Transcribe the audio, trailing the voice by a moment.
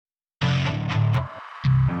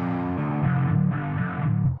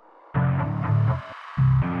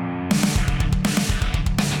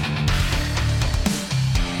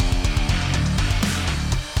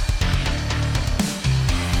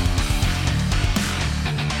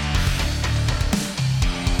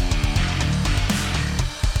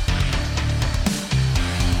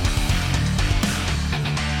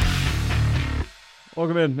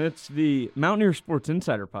Welcome in. It's the Mountaineer Sports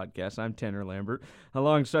Insider Podcast. I'm Tanner Lambert,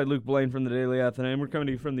 alongside Luke Blaine from the Daily Athenaeum. We're coming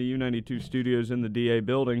to you from the U92 studios in the DA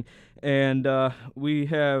building, and we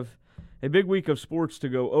have a big week of sports to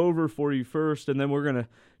go over for you first, and then we're going to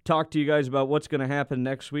talk to you guys about what's going to happen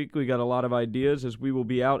next week. We got a lot of ideas as we will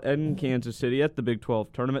be out in Kansas City at the Big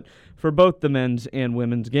 12 tournament for both the men's and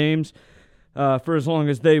women's games. For as long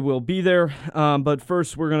as they will be there. But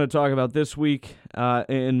first, we're going to talk about this week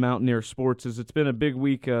in Mountaineer sports. As it's been a big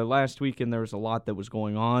week last week, and there was a lot that was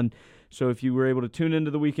going on. So if you were able to tune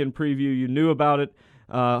into the weekend preview, you knew about it.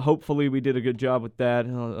 Hopefully, we did a good job with that,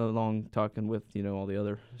 along talking with all the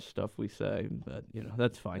other stuff we say. But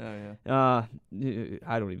that's fine. Oh, yeah.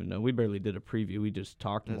 I don't even know. We barely did a preview. We just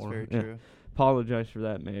talked That's more. very true. Apologize for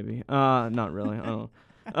that, maybe. Not really. I don't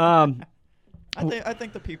know. I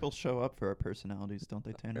think the people show up for our personalities, don't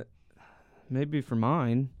they, Tanner? Maybe for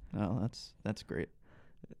mine. Oh, that's great.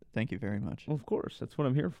 Thank you very much. Well, of course. That's what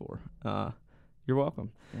I'm here for. You're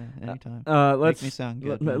welcome. Yeah, anytime. Let's make me sound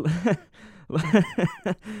good.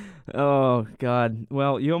 Oh God!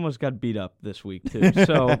 Well, you almost got beat up this week too.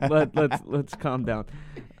 So let's calm down.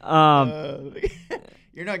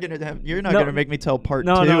 You're not gonna make me tell part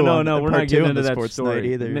two. No. We're not getting into that sports story night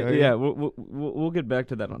either. Yeah, we'll get back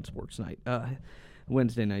to that on sports night.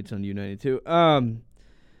 Wednesday nights on U92.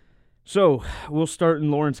 So we'll start in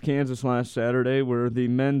Lawrence, Kansas last Saturday, where the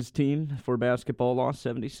men's team for basketball lost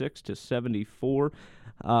 76-74.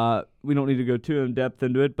 We don't need to go too in depth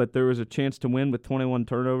into it, but there was a chance to win with 21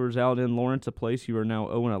 turnovers out in Lawrence, a place you are now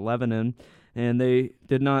 0-11 in, and they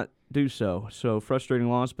did not do so. So frustrating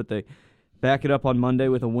loss, but they back it up on Monday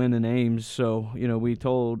with a win in Ames. So,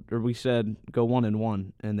 we said go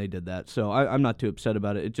 1-1, and they did that. So I'm not too upset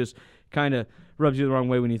about it. It just kind of rubs you the wrong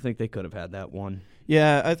way when you think they could have had that one.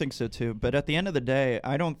 Yeah, I think so too. But at the end of the day,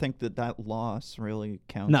 I don't think that loss really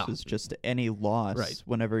counts as just any loss. Right.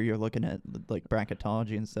 Whenever you're looking at like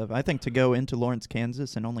bracketology and stuff. I think to go into Lawrence,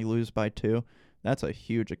 Kansas and only lose by 2, that's a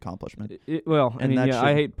huge accomplishment.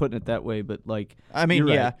 I hate putting it that way, but you're right.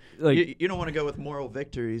 Yeah, you don't want to go with moral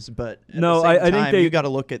victories, but I think you got to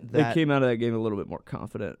look at that. They came out of that game a little bit more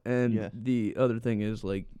confident, and the other thing is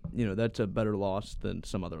that's a better loss than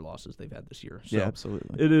some other losses they've had this year. So yeah,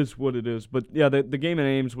 absolutely. It is what it is, but yeah, the game in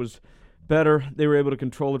Ames was better. They were able to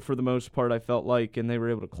control it for the most part, I felt like, and they were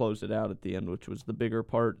able to close it out at the end, which was the bigger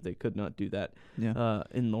part. They could not do that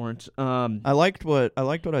in Lawrence. I liked what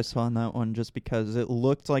I saw in that one just because it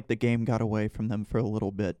looked like the game got away from them for a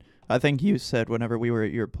little bit. I think you said whenever we were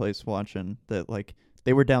at your place watching that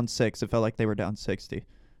they were down 6. It felt like they were down 60.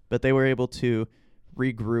 But they were able to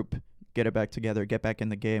regroup, get it back together, get back in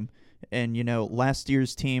the game. And, last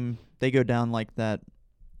year's team, they go down like that.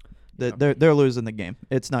 They're losing the game.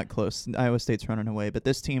 It's not close. Iowa State's running away. But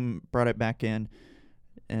this team brought it back in,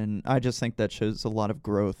 and I just think that shows a lot of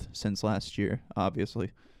growth since last year, obviously.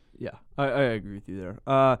 Yeah, I agree with you there.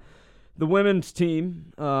 The women's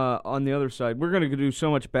team on the other side, we're going to do so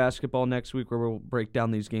much basketball next week where we'll break down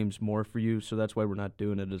these games more for you, so that's why we're not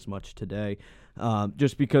doing it as much today,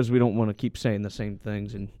 just because we don't want to keep saying the same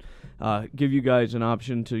things and give you guys an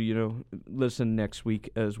option to, listen next week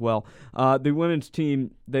as well. The women's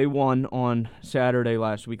team, they won on Saturday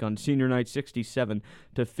last week on senior night,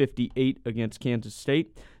 67-58 against Kansas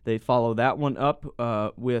State. They follow that one up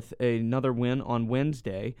with another win on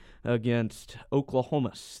Wednesday against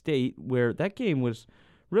Oklahoma State, where that game was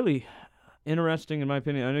really interesting in my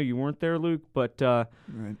opinion. I know you weren't there, Luke, but right.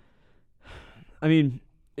 I mean,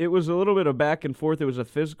 it was a little bit of back and forth. It was a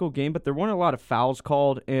physical game, but there weren't a lot of fouls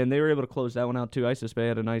called, and they were able to close that one out too. Isis Bay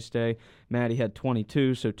had a nice day. Maddie had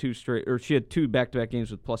 22, so she had 2 back-to-back games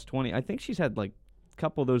with plus 20. I think she's had a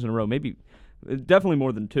couple of those in a row, definitely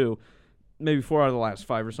more than 2. Maybe 4 out of the last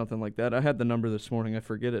 5 or something like that. I had the number this morning. I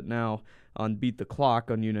forget it now on Beat the Clock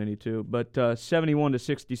on U92. But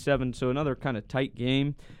 71-67, so another kind of tight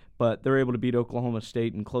game. But they're able to beat Oklahoma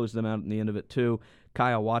State and close them out in the end of it too.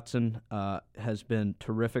 Kaya Watson has been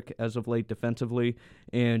terrific as of late defensively,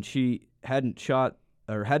 and she hadn't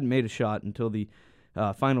made a shot until the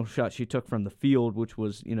final shot she took from the field, which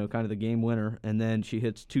was kind of the game winner. And then she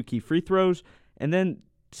hits 2 key free throws, and then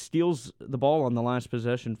steals the ball on the last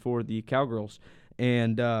possession for the Cowgirls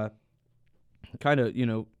and kind of,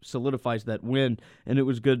 solidifies that win. And it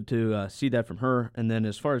was good to see that from her. And then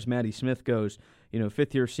as far as Maddie Smith goes,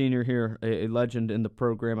 fifth-year senior here, a legend in the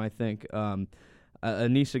program, I think.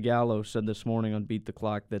 Anissa Gallo said this morning on Beat the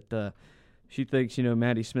Clock that she thinks,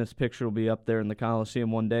 Maddie Smith's picture will be up there in the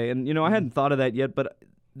Coliseum one day. And, I hadn't thought of that yet, but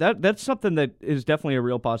that's something that is definitely a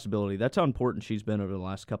real possibility. That's how important she's been over the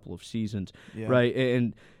last couple of seasons, right?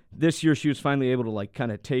 And this year she was finally able to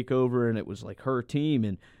kind of take over, and it was her team.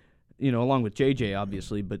 And along with JJ,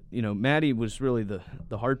 obviously, but, Maddie was really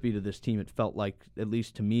the heartbeat of this team. It felt like, at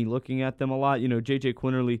least to me, looking at them a lot. JJ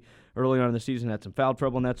Quinterly early on in the season had some foul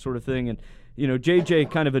trouble and that sort of thing. And,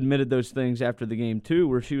 JJ kind of admitted those things after the game, too,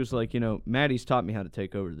 where she was like, Maddie's taught me how to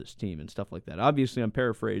take over this team and stuff like that. Obviously, I'm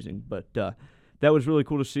paraphrasing, but that was really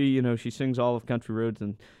cool to see. She sings all of Country Roads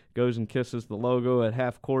and goes and kisses the logo at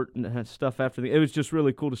half court and stuff after it was just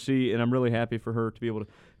really cool to see, and I'm really happy for her to be able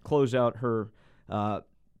to close out her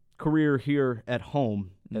career here at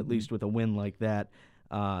home, at least with a win like that.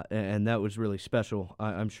 And that was really special,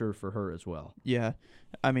 I'm sure, for her as well. Yeah.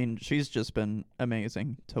 I mean, she's just been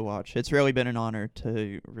amazing to watch. It's really been an honor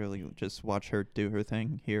to really just watch her do her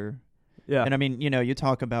thing here. Yeah. And I mean, you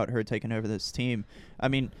talk about her taking over this team. I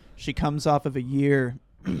mean, she comes off of a year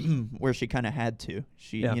where she kind of had to.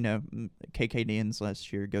 She, KK Deans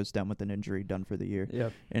last year goes down with an injury, done for the year. Yeah.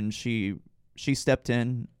 And she stepped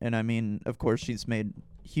in, and I mean, of course, she's made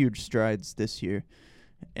huge strides this year.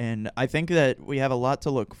 And I think that we have a lot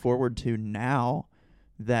to look forward to now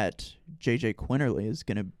that JJ Quinterly is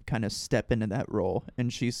going to kind of step into that role,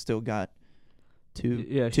 and she's still got two,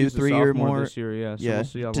 3 year more this year. Yeah, so yeah. we'll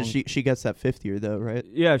see how long. She gets that 5th year though, right?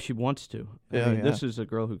 Yeah, if she wants to. I mean, yeah. This is a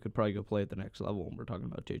girl who could probably go play at the next level when we're talking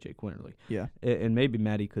about JJ Quinterly. Yeah, and maybe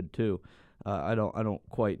Maddie could too. I don't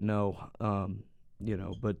quite know.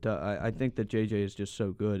 But I think that JJ is just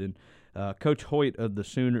so good. And Coach Hoyt of the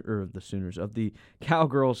Sooners of the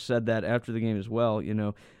Cowgirls said that after the game as well.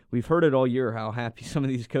 We've heard it all year how happy some of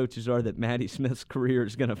these coaches are that Maddie Smith's career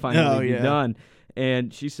is going to finally be done.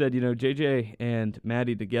 And she said, JJ and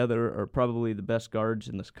Maddie together are probably the best guards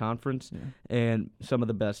in this conference and some of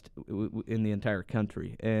the best in the entire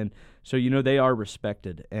country. And so, they are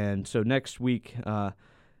respected. And so next week,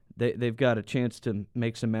 they've got a chance to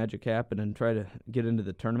make some magic happen and try to get into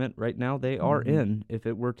the tournament. Right now, they are in, if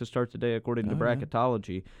it were to start today, according to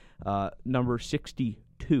bracketology, number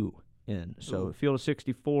 62 in. So a field of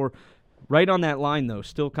 64, right on that line, though,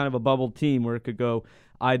 still kind of a bubble team where it could go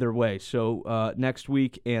either way. So next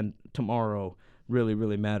week and tomorrow really,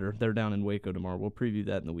 really matter. They're down in Waco tomorrow. We'll preview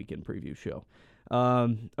that in the weekend preview show. All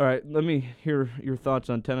right, let me hear your thoughts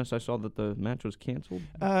on tennis. I saw that the match was canceled.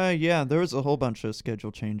 Yeah, there was a whole bunch of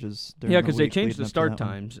schedule changes. Yeah, because they changed the start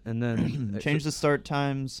times, and then changed the start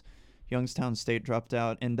times. Youngstown State dropped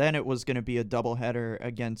out, and then it was going to be a doubleheader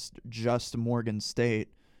against just Morgan State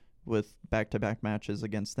with back-to-back matches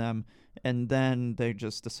against them, and then they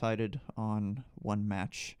just decided on one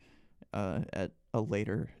match at a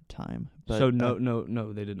later time. But, so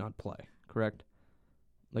no, they did not play, correct?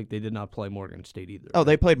 Like, they did not play Morgan State either. Oh,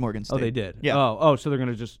 they played Morgan State. Oh, they did? Yeah. Oh, so they're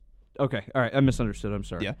going to just... Okay, all right, I misunderstood. I'm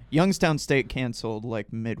sorry. Yeah, Youngstown State canceled,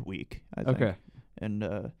 like, midweek, I think. Okay.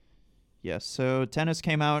 And, so tennis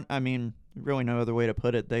came out. I mean, really no other way to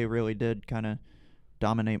put it. They really did kind of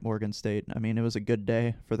dominate Morgan State. I mean, it was a good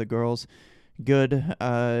day for the girls. Good.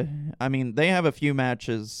 I mean, they have a few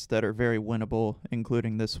matches that are very winnable,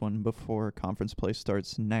 including this one before conference play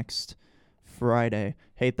starts next Friday.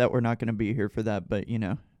 Hate that we're not going to be here for that, but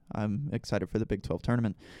I'm excited for the Big 12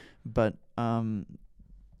 tournament. But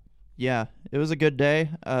yeah, it was a good day.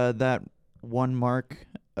 That one mark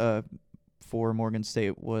for Morgan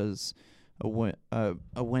State was a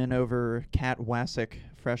win over Kat Wassick,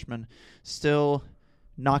 freshman, still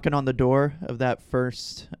knocking on the door of that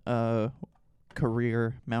first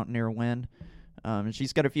career Mountaineer win.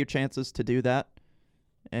 She's got a few chances to do that.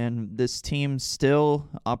 And this team still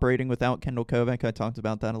operating without Kendall Kovac. I talked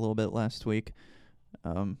about that a little bit last week.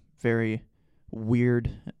 Very weird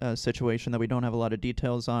situation that we don't have a lot of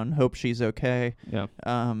details on. Hope she's okay. Yeah.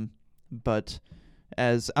 But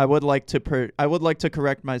as I would like to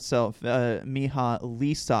correct myself. Miha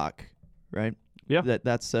Lisak, right? Yeah.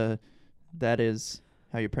 That is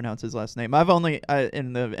how you pronounce his last name. I've only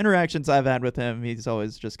in the interactions I've had with him, he's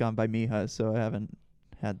always just gone by Miha, so I haven't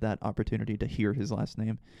had that opportunity to hear his last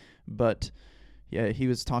name. But yeah, he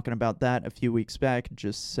was talking about that a few weeks back,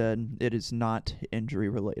 just said it is not injury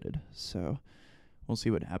related. So we'll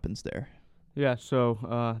see what happens there. Yeah,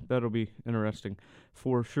 so that'll be interesting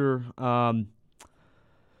for sure. The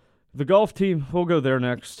golf team, we'll go there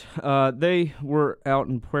next. They were out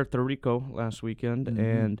in Puerto Rico last weekend,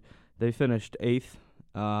 and they finished 8th.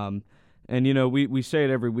 And, we say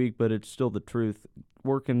it every week, but it's still the truth.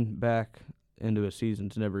 Working back into a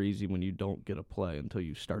season's never easy when you don't get a play until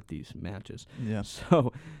you start these matches. Yeah.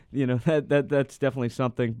 So, that's definitely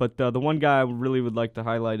something. But the one guy I really would like to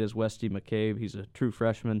highlight is Westy McCabe. He's a true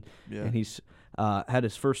freshman, and he's had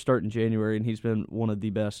his first start in January, and he's been one of the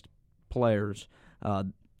best players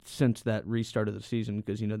since that restart of the season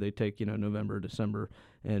because, they take, November, December,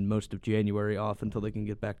 and most of January off until they can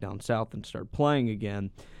get back down south and start playing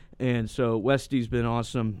again. And so Westy's been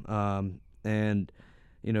awesome. And,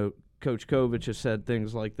 Coach Kovic has said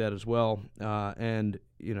things like that as well. And,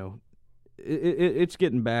 it's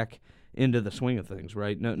getting back into the swing of things,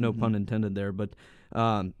 right? No pun intended there. But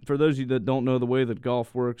for those of you that don't know, the way that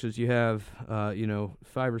golf works is you have, 5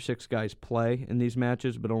 or 6 guys play in these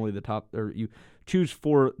matches, but only the top, or you choose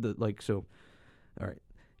 4, all right.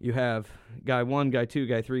 You have guy 1, guy 2,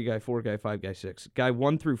 guy 3, guy 4, guy 5, guy 6. Guy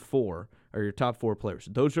 1 through 4 are your top 4 players.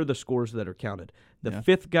 Those are the scores that are counted. The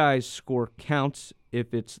 5th guy's score counts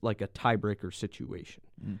if it's like a tiebreaker situation,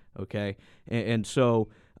 okay? And so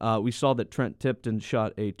we saw that Trent Tipton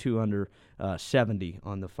shot a 2 under 70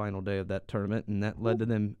 on the final day of that tournament, and that led to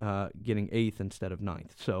them getting 8th instead of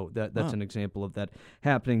 9th. So that's an example of that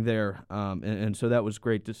happening there, and so that was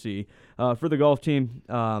great to see. For the golf team,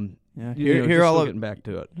 hear all getting back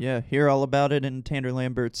to it. Yeah, hear all about it in Tanner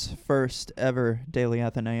Lambert's first ever Daily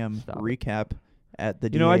Athenaeum recap at the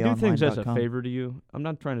I do things as a favor to you. I'm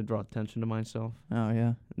not trying to draw attention to myself. Oh,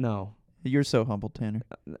 yeah? No. You're so humble, Tanner.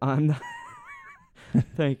 I'm not.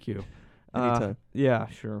 Thank you. Anytime. Yeah,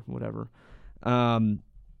 sure, whatever.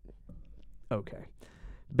 Okay.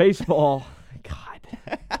 Baseball.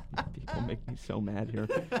 God. People make me so mad here.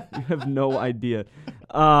 You have no idea.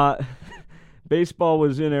 Baseball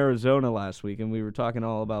was in Arizona last week, and we were talking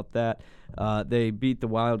all about that. They beat the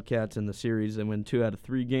Wildcats in the series and win 2 out of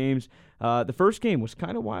 3 games. The first game was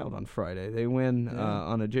kind of wild on Friday. They win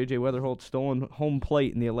on a J.J. Weatherholt stolen home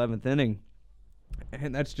plate in the 11th inning.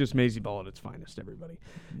 And that's just Maisie ball at its finest, everybody.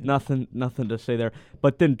 Yeah. Nothing to say there.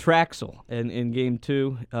 But then Traxel, in Game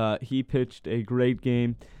 2, he pitched a great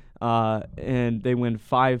game, and they win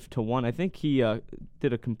 5-1. I think he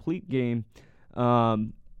did a complete game.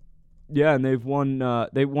 And they've won.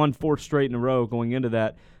 They won 4 straight in a row going into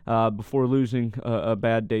that before losing a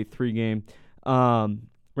bad day 3 game.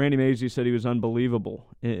 Randy Maisie said he was unbelievable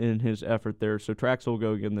in his effort there. So Traxel will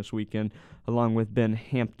go again this weekend, along with Ben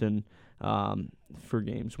Hampton for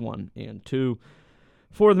games 1 and 2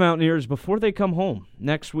 for the Mountaineers before they come home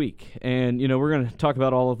next week. And, we're going to talk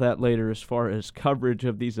about all of that later as far as coverage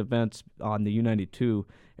of these events on the U92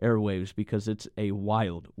 airwaves, because it's a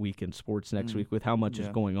wild week in sports next week with how much is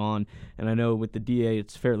going on. And I know with the DA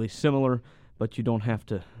it's fairly similar, but you don't have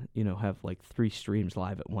to, have like 3 streams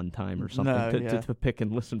live at one time or something to pick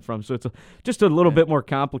and listen from. So it's just a little bit more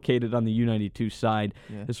complicated on the U92 side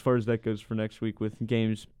as far as that goes for next week, with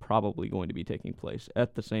games probably going to be taking place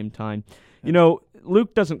at the same time.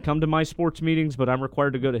 Luke doesn't come to my sports meetings, but I'm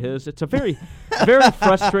required to go to his. It's a very, very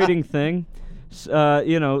frustrating thing.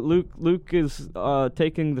 Luke is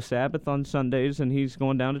taking the Sabbath on Sundays, and he's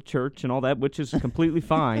going down to church and all that, which is completely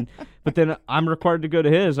fine. But then I'm required to go to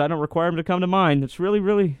his. I don't require him to come to mine. It's really,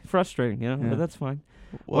 really frustrating. But that's fine.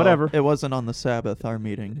 Well, whatever. It wasn't on the Sabbath, our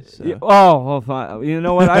meeting. So. Yeah, well, fine. You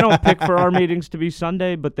know what? I don't pick for our meetings to be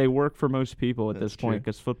Sunday, but they work for most people at this point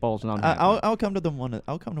because football's not happening. I'll come to them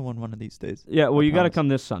I'll come to one of these days. Yeah, well, you got to come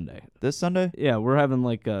this Sunday. This Sunday? Yeah, we're having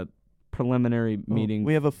like a preliminary meeting.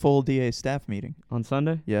 We have a full DA staff meeting. On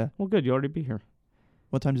Sunday? Yeah. Well, good. You already be here.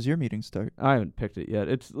 What time does your meeting start? I haven't picked it yet.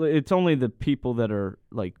 It's only the people that are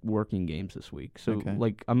like working games this week. So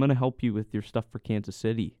like I'm gonna help you with your stuff for Kansas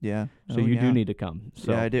City. Yeah. So you do need to come.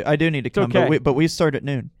 So yeah, I do need to come. Okay. But we start at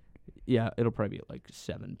noon. Yeah, it'll probably be at like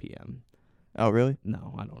 7 p.m. Oh, really?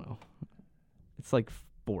 No, I don't know. It's like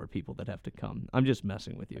 4 people that have to come. I'm just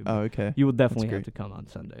messing with you. Oh, okay. You will definitely have to come on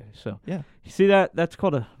Sunday. So yeah. You see that? That's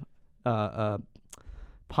called a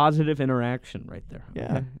positive interaction right there.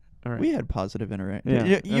 Yeah. Okay? All right. We had positive interaction.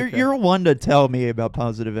 Yeah. You're one to tell me about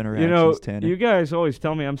positive interactions, Tanner. You guys always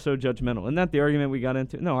tell me I'm so judgmental. Isn't that the argument we got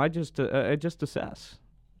into? No, I just assess.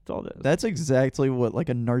 That's all it is. That's exactly what like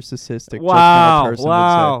a narcissistic judgmental person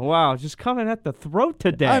would say. Wow. Just coming at the throat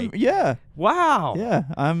today. Yeah. Wow.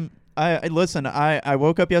 Yeah. Listen, I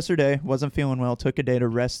woke up yesterday, wasn't feeling well, took a day to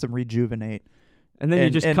rest and rejuvenate. And then you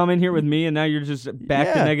just come in here with me, and now you're just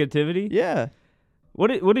back to negativity? Yeah.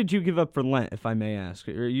 What did you give up for Lent, if I may ask?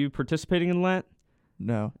 Are you participating in Lent?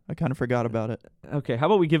 No, I kind of forgot about it. Okay, how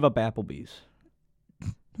about we give up Applebee's?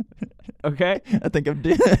 Okay? I think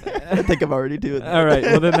I'm already doing that. All right,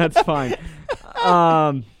 well then that's fine.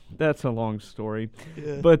 That's a long story,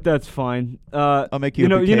 but that's fine. I'll make you a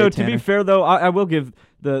bouquet, to Tanner. be fair though, I will give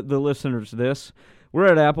the listeners this. We're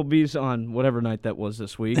at Applebee's on whatever night that was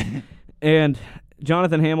this week, and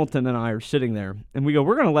Jonathan Hamilton and I are sitting there, and we go,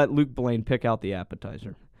 we're going to let Luke Blaine pick out the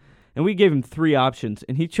appetizer. And we gave him 3 options,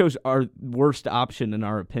 and he chose our worst option in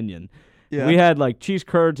our opinion. Yeah. We had like cheese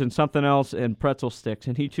curds and something else and pretzel sticks,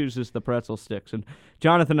 and he chooses the pretzel sticks. And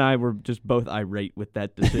Jonathan and I were just both irate with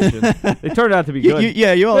that decision. They turned out to be good.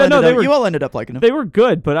 You all ended up liking them. They were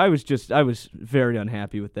good, but I was very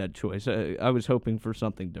unhappy with that choice. I was hoping for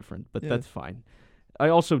something different, but that's fine. I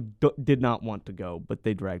also did not want to go, but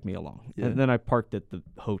they dragged me along. Yeah. And then I parked at the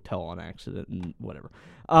hotel on accident and whatever.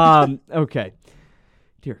 Okay.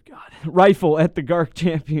 Dear God. Rifle at the GARC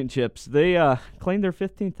Championships. They claimed their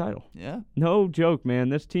 15th title. Yeah. No joke, man.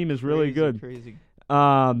 This team is really good. Crazy.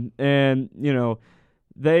 And,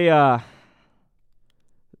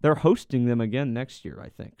 they're hosting them again next year, I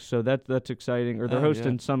think. So that's exciting. Or they're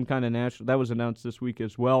hosting some kind of national. That was announced this week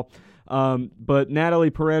as well. But Natalie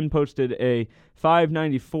Perrin posted a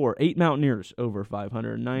 594. 8 Mountaineers over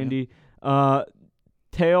 590.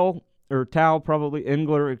 Tal probably,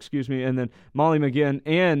 Engler, and then Molly McGinn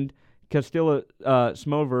and Castilla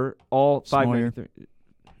Smover, all 593.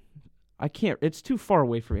 I can't. It's too far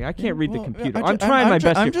away from me. I can't read the computer. I'm trying my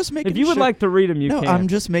best. I'm just making If you would like to read them, you can. I'm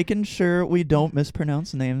just making sure we don't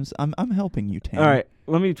mispronounce names. I'm helping you, Tanner. All right.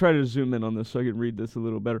 Let me try to zoom in on this so I can read this a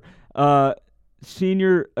little better.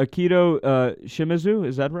 Senior Akito Shimizu,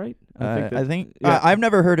 is that right? I think I've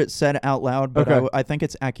never heard it said out loud, but I think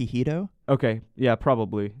it's Akihito. Okay, yeah,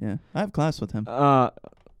 probably. Yeah, I have class with him.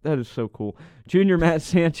 That is so cool. Junior Matt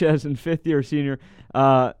Sanchez and fifth-year senior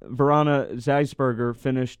Verona Zeisberger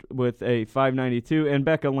finished with a 592, and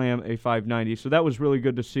Becca Lamb a 590. So that was really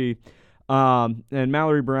good to see. And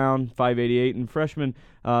Mallory Brown 588, and freshman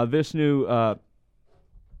Visnu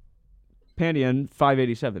Pandian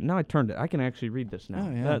 587. Now I turned it. I can actually read this now.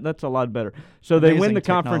 Oh, yeah. That's a lot better. So they win the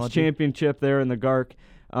conference technology. championship there in the GARC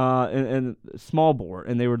and small bore,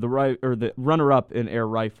 and they were the runner-up in air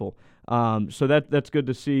rifle. So that's good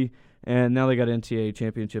to see. And now they got NCAA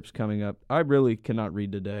championships coming up. I really cannot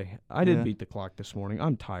read today. I didn't beat the clock this morning.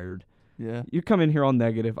 I'm tired. Yeah. You come in here all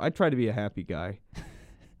negative. I try to be a happy guy.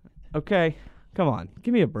 Okay, come on,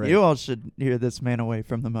 give me a break. You all should hear this man away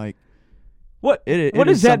from the mic. What does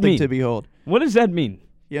does that mean? To behold. What does that mean?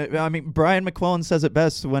 Yeah, I mean, Brian McClellan says it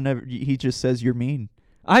best whenever he just says you're mean.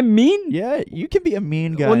 I'm mean? Yeah, you can be a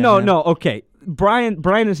mean guy. Well, no, okay.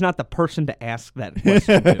 Brian is not the person to ask that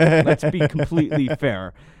question to. Let's be completely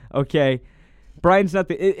fair, okay? Brian's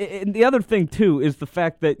not and the other thing, too, is the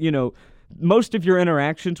fact that, most of your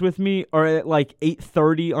interactions with me are at like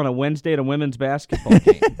 8:30 on a Wednesday at a women's basketball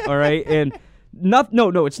game, all right? And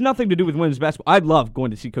no, it's nothing to do with women's basketball. I love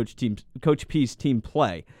going to see Coach P's team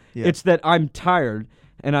play. Yeah. It's that I'm tired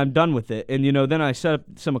and I'm done with it. And, then I set up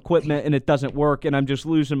some equipment and it doesn't work and I'm just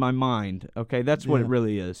losing my mind, okay? That's what it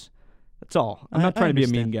really is. That's all. I'm not trying to be a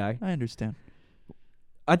mean guy. I understand.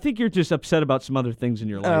 I think you're just upset about some other things in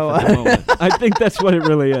your life at the moment. I think that's what it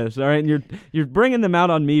really is. All right, and you're bringing them out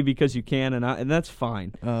on me because you can, and that's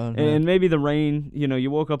fine. No. And maybe the rain.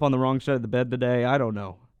 You woke up on the wrong side of the bed today. I don't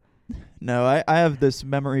know. No, I have this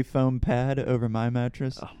memory foam pad over my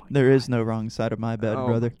mattress. Oh my God. Is no wrong side of my bed,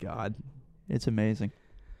 brother. Oh my God, it's amazing.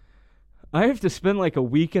 I have to spend like a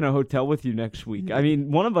week in a hotel with you next week. I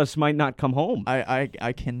mean, one of us might not come home.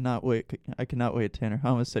 I cannot wait. I cannot wait, Tanner. I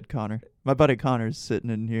almost said Connor. My buddy Connor's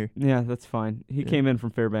sitting in here. Yeah, that's fine. He came in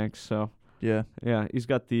from Fairbanks, so. Yeah. Yeah, he's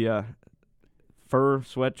got the fur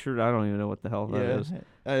sweatshirt. I don't even know what the hell that is.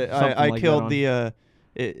 I killed the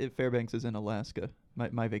Fairbanks is in Alaska.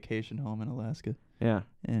 My vacation home in Alaska. Yeah.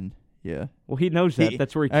 And yeah. Well, he knows that.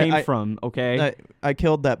 That's where he came from, okay? I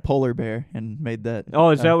killed that polar bear and made that. Oh,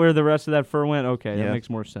 is that where the rest of that fur went? Okay, that makes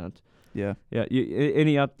more sense. Yeah. Yeah.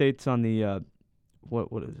 Any updates on the, what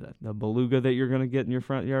is that? The beluga that you're going to get in your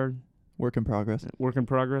front yard? Work in progress. Work in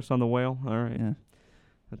progress on the whale? All right. Yeah.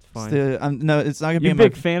 That's fine. No, it's not going to be a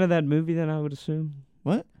big fan of that movie then, I would assume?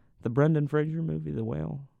 What? The Brendan Fraser movie, The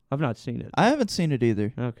Whale? I've not seen it. I haven't seen it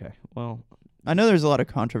either. Okay, well. I know there's a lot of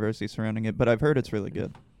controversy surrounding it, but I've heard it's really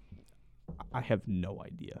good. I have no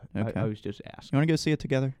idea. Okay. I was just asking. You want to go see it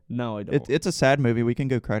together? No, I don't. It's a sad movie. We can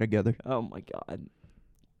go cry together. Oh, my God.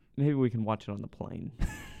 Maybe we can watch it on the plane.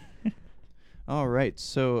 All right.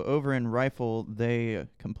 So over in Rifle, they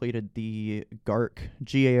completed the GARC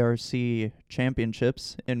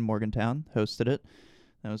Championships in Morgantown, hosted it.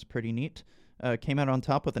 That was pretty neat. Came out on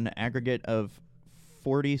top with an aggregate of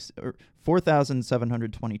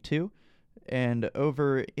 4,722. And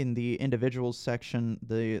over in the individuals section,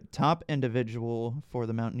 the top individual for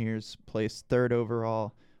the Mountaineers placed third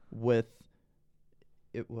overall with,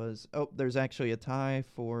 there's actually a tie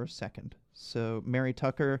for second. So Mary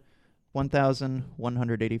Tucker,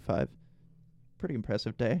 1,185. Pretty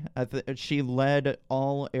impressive day. She led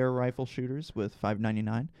all air rifle shooters with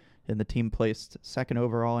 599, and the team placed second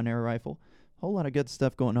overall in air rifle. Whole lot of good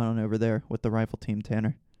stuff going on over there with the rifle team,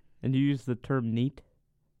 Tanner. And you use the term neat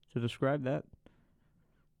to describe that?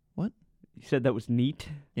 What? You said that was neat?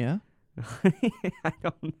 Yeah. I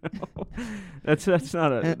don't know. That's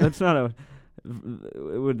not a.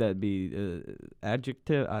 Would that be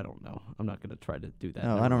adjective? I don't know. I'm not going to try to do that.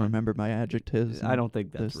 No, Never I don't mind. remember my adjectives. I don't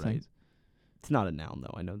think that's those right. things. It's not a noun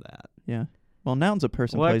though. I know that. Yeah. Well, noun's a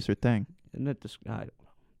person, What? place, or thing. Isn't it? I don't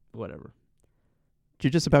know. Whatever. Did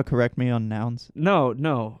you just about correct me on nouns?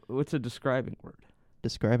 No. What's a describing word?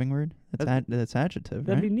 Describing word? That's adjective,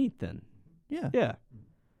 That'd right? be neat then. Yeah. Yeah.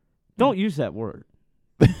 Don't use that word.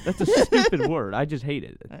 That's a stupid word. I just hate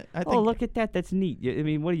it. I think, Look at that. That's neat. I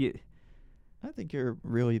mean, what do you... I think you're a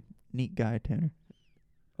really neat guy, Tanner.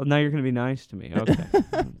 Well, now you're going to be nice to me. Okay.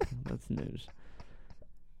 That's news.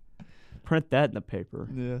 Print that in the paper.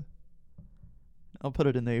 Yeah. I'll put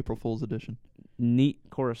it in the April Fool's edition. Neat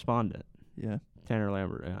correspondent. Yeah. Tanner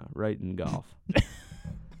Lambert, yeah, right in golf.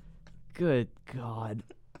 Good God.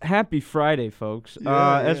 Happy Friday, folks.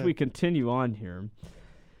 As we continue on here,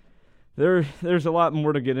 there's a lot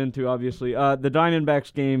more to get into, obviously. The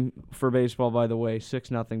Diamondbacks game for baseball, by the way,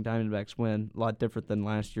 6-0 Diamondbacks win. A lot different than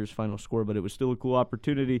last year's final score, but it was still a cool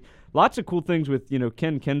opportunity. Lots of cool things with,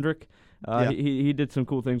 Ken Kendrick. He did some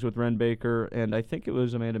cool things with Ren Baker, and I think it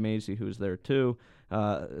was Amanda Macy who was there too,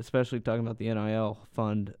 especially talking about the NIL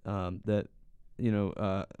fund that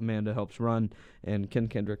Amanda helps run, and Ken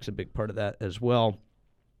Kendrick's a big part of that as well,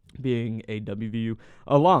 being a WVU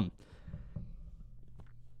alum.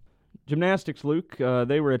 Gymnastics, Luke,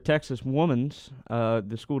 they were at Texas Women's,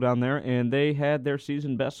 the school down there, and they had their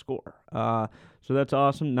season best score. So that's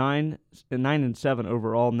awesome. 9-7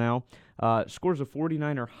 overall now. Scores of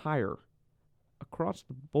 49 or higher across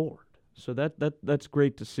the board. So that's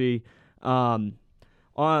great to see.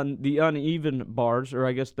 On the uneven bars, or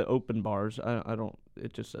I guess the open bars, I don't.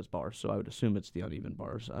 It just says bars, so I would assume it's the uneven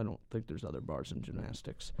bars. I don't think there's other bars in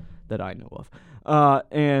gymnastics that I know of.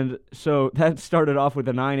 And so that started off with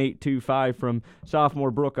a 9.825 from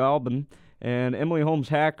sophomore Brooke Albin. And Emily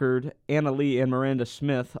Holmes-Hackard, Anna Lee, and Miranda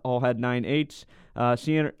Smith all had 9.8s.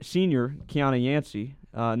 Senior Kiana Yancey,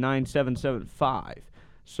 9.775.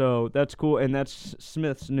 So that's cool, and that's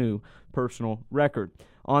Smith's new personal record.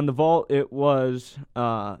 On the vault, it was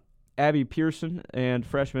Abby Pearson and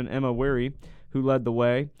freshman Emma Wary who led the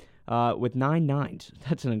way with 9 9s.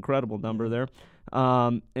 That's an incredible number there.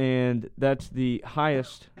 And that's the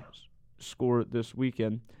highest score this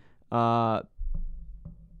weekend. And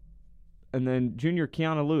then junior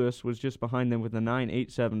Kiana Lewis was just behind them with a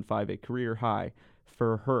 9.875, a career high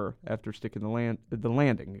for her after sticking the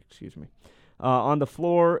landing. On the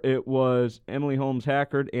floor, it was Emily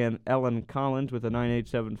Holmes-Hackard and Ellen Collins with a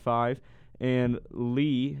 9.875, and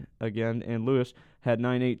Lee, again, and Lewis had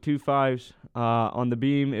 9.825s. On the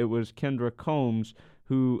beam, it was Kendra Combs,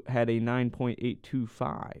 who had a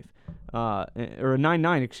 9.825, or a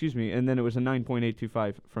 9.9, and then it was a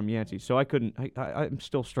 9.825 from Yancey. So I'm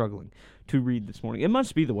still struggling to read this morning. It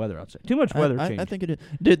must be the weather outside. Too much weather change. I think it is.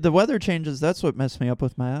 Did the weather changes, that's what messed me up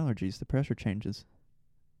with my allergies, the pressure changes.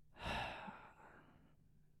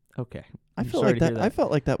 Okay. I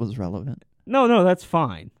felt like that was relevant. No, that's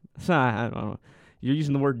fine. I don't know. You're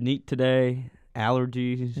using the word neat today.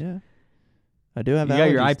 Allergies. Yeah. I do have allergies. You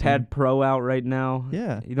got your iPad Pro out right now.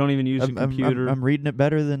 Yeah. You don't even use a computer. I'm reading it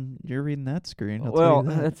better than you're reading that screen. Well,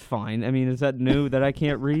 that's fine. I mean, is that new that I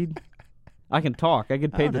can't read? I can talk. I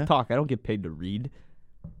get paid to talk. I don't get paid to read.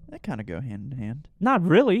 They kind of go hand in hand. Not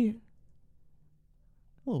really.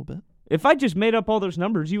 A little bit. If I just made up all those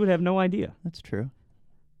numbers, you would have no idea. That's true.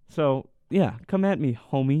 So, yeah, come at me,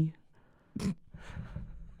 homie.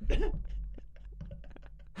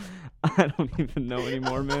 I don't even know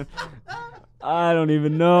anymore, man. I don't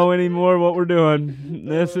even know anymore what we're doing.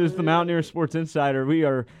 This is the Mountaineer Sports Insider. We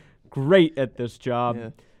are great at this job. Yeah.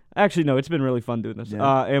 Actually, no, it's been really fun doing this.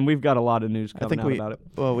 Yeah. And we've got a lot of news coming out about it.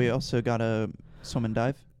 Well, we also got a swim and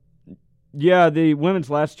dive. Yeah, the women's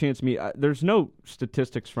last chance meet. There's no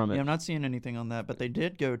statistics from it. Yeah, I'm not seeing anything on that, but they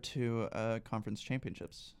did go to conference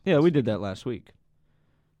championships. Yeah, we did that last week.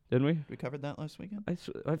 Didn't we? We covered that last weekend?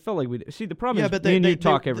 I felt like we did. See, the problem is me and you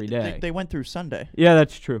talk every day. They went through Sunday. Yeah,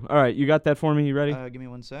 that's true. All right, you got that for me? You ready? Give me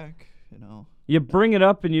 1 sec. You bring it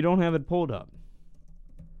up and you don't have it pulled up.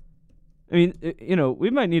 I mean, we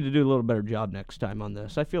might need to do a little better job next time on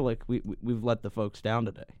this. I feel like we've let the folks down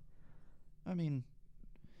today. I mean,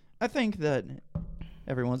 I think that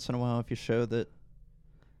every once in a while, if you show that,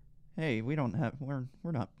 hey, we're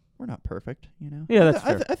not perfect, Yeah, that's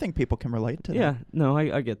fair. I think people can relate to that. Yeah, no,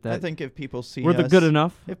 I get that. I think if people see we're good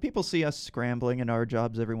enough. If people see us scrambling in our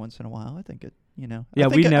jobs every once in a while, I think it, Yeah,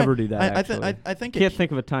 we never do that. I think can't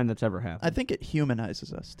think of a time that's ever happened. I think it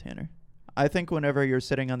humanizes us, Tanner. I think whenever you're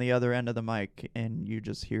sitting on the other end of the mic and you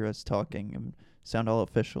just hear us talking and sound all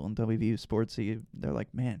official and WVU sportsy, they're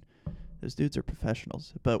like, man, those dudes are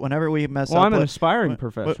professionals. But whenever we mess up, I'm an aspiring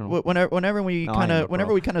professional. Whenever we No, kind I am, of bro.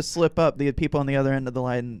 whenever we kind of slip up, the people on the other end of the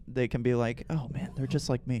line, they can be like, oh man, they're just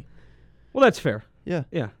like me. Well, that's fair. Yeah,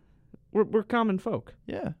 Yeah, we're common folk.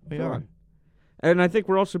 yeah, we Come are. on. And I think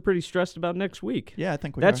we're also pretty stressed about next week. Yeah, I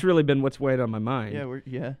think we That's are. really been what's weighed on my mind.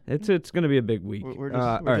 Yeah. It's going to be a big week. We're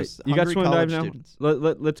all right, just you got hungry swim and dive college now. students.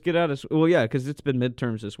 Let's get out of well, yeah, because it's been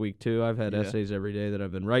midterms this week too. I've had Yeah. essays every day that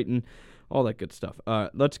I've been writing, all that good stuff.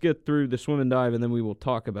 Let's get through the swim and dive, and then we will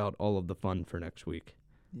talk about all of the fun for next week.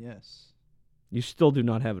 Yes. You still do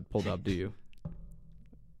not have it pulled up, do you?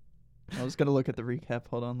 I was gonna look at the recap.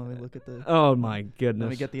 Hold on, let me look at the. Oh my goodness! Let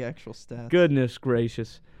me get the actual stats. Goodness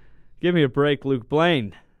gracious! Give me a break, Luke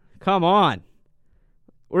Blaine. Come on.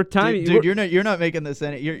 We're timing. Dude, you're not making this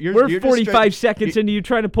any. You're We're just 45 seconds into you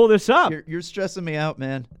trying to pull this up. You're stressing me out,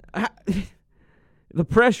 man. The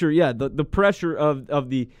pressure, yeah, the pressure of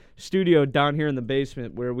the studio down here in the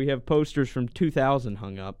basement where we have posters from 2000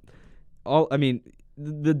 hung up.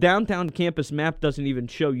 The downtown campus map doesn't even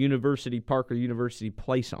show University Park or University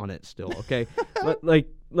Place on it still, okay?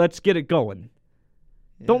 Let's get it going.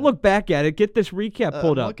 Yeah. Don't look back at it. Get this recap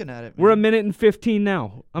pulled I'm up. looking at it. We're a man. minute and 15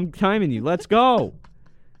 now. I'm timing you. Let's go.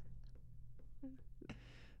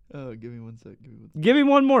 Oh, give me one sec. Give me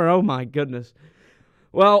one more. Oh, my goodness.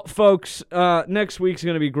 Well, folks, next week's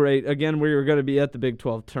going to be great. Again, we're going to be at the Big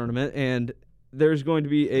 12 tournament, and there's going to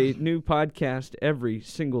be a new podcast every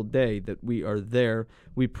single day that we are there.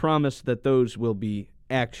 We promise that those will be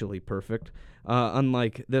actually perfect,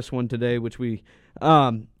 unlike this one today, which we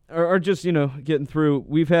are just, getting through.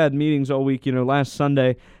 We've had meetings all week. Last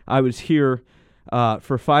Sunday I was here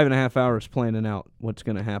for 5.5 hours planning out what's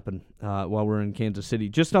going to happen while we're in Kansas City,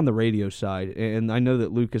 just on the radio side. And I know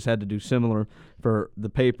that Luke has had to do similar for the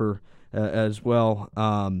paper as well.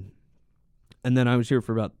 And then I was here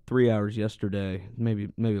for about 3 hours yesterday, maybe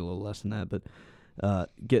a little less than that, but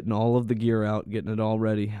getting all of the gear out, getting it all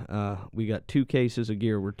ready. We got 2 cases of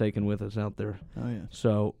gear we're taking with us out there. Oh yeah.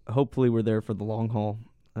 So hopefully we're there for the long haul,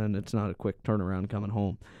 and it's not a quick turnaround coming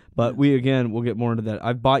home. But we'll get more into that.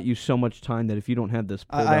 I've bought you so much time that if you don't have this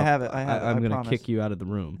pulled I up, have it. I have it. I'm I going to promise. kick you out of the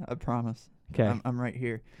room. I promise. Okay. I'm right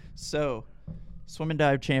here. So, swim and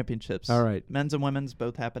dive championships. All right. Men's and women's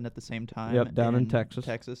both happened at the same time. Yep, down in Texas.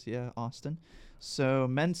 Texas, yeah, Austin. So,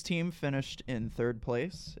 men's team finished in 3rd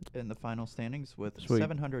place in the final standings with Sweet.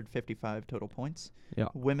 755 total points. Yeah.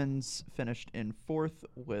 Women's finished in 4th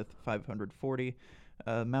with 540.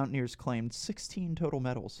 Mountaineers claimed 16 total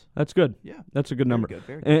medals. That's good. Yeah. That's a good number.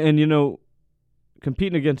 Very good. And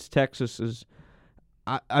competing against Texas is,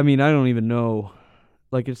 I don't even know.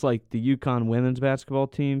 Like, it's like the UConn women's basketball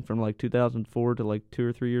team from, 2004 to, 2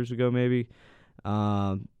 or 3 years ago, maybe.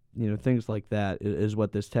 Things like that is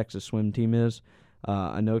what this Texas swim team is.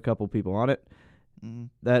 I know a couple people on it. Mm.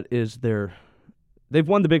 That is they've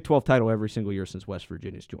won the Big 12 title every single year since West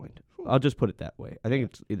Virginia's joined. I'll just put it that way. I think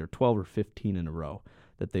it's either 12 or 15 in a row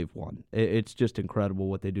that they've won. It's just incredible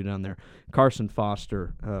what they do down there. Carson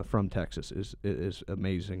Foster from Texas is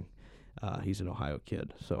amazing. He's an Ohio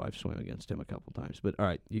kid, so I've swam against him a couple times. But all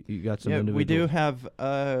right, you got some individuals. We do have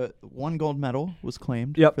 1 gold medal was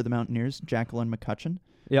claimed for the Mountaineers, Jacqueline McCutcheon.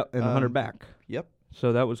 Yep, and 100 back. Yep.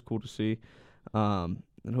 So that was cool to see. And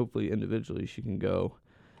hopefully individually she can go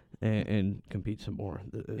and compete some more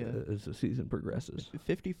as the season progresses.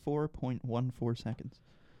 54.14 seconds.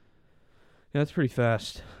 Yeah, that's pretty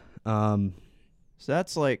fast. So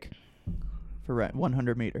that's for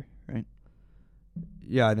 100 meter, right?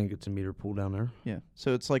 Yeah, I think it's a meter pool down there. Yeah.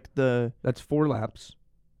 So it's like That's 4 laps.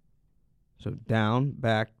 So down,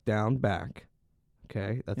 back, down, back.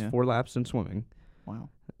 Okay, that's 4 laps in swimming. Wow.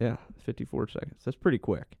 Yeah, 54 seconds. That's pretty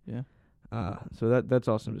quick. Yeah. So that's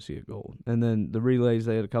awesome to see a gold. And then the relays,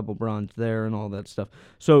 they had a couple bronze there and all that stuff.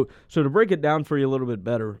 So to break it down for you a little bit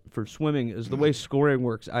better, for swimming, is the way scoring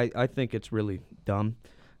works, I think it's really dumb.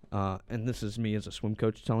 And this is me as a swim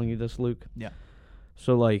coach telling you this, Luke. Yeah.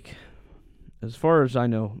 So, as far as I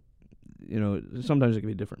know, sometimes it can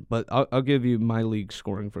be different. But I'll give you my league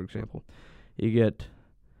scoring, for example. You get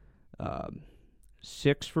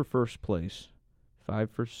 6 for first place,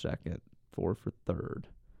 5 for second, 4 for third,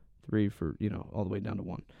 3 for, all the way down to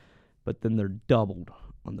 1. But then they're doubled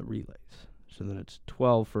on the relays. So then it's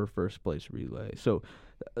 12 for first place relay. So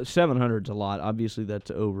 700's a lot. Obviously,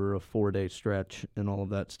 that's over a 4-day stretch and all of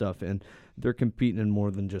that stuff. And they're competing in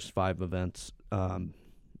more than just 5 events.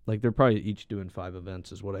 They're probably each doing 5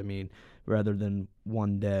 events is what I mean, rather than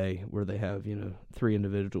one day where they have, 3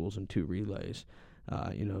 individuals and 2 relays.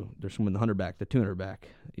 They're swimming the 100 back, the 200 back,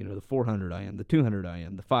 the 400 IM, the 200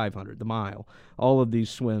 IM, the 500, the mile, all of these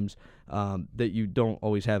swims that you don't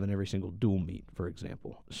always have in every single dual meet, for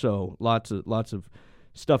example. So lots of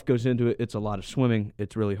stuff goes into it. It's a lot of swimming.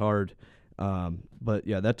 It's really hard. But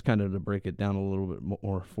yeah, that's kind of to break it down a little bit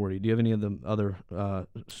more for you. Do you have any of the other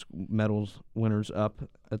medals winners up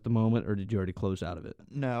at the moment, or did you already close out of it?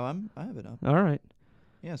 No, I have it up. All right.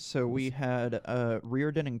 Yeah, so we had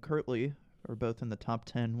Reardon and Kirtley are both in the top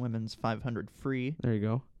 10 women's 500 free. There you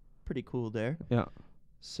go. Pretty cool there. Yeah.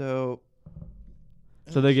 So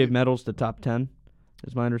they gave medals to top 10,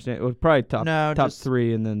 is my understanding. It was probably top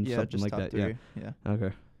 3 and then something like that. 3. Yeah.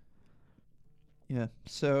 Okay. Yeah.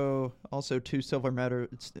 So also 2 silver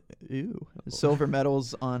medals. Silver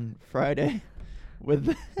medals on Friday,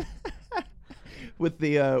 with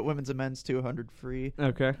the women's and men's 200 free.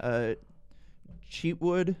 Okay.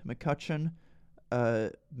 Cheatwood, McCutcheon,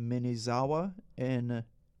 Minizawa, and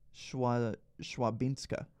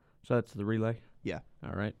Schwabinska. So that's the relay? Yeah.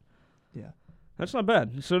 All right. Yeah. That's not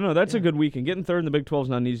bad. So, no, that's a good weekend. Getting third in the Big 12 is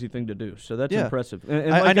not an easy thing to do. So that's impressive. And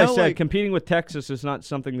like I know, said, competing with Texas is not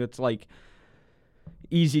something that's,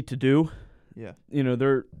 easy to do. Yeah.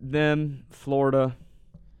 They're them, Florida,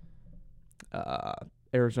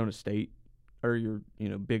 Arizona State are your,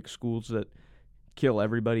 big schools that kill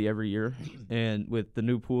everybody every year. And with the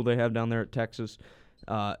new pool they have down there at Texas,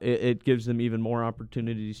 it gives them even more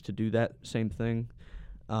opportunities to do that same thing.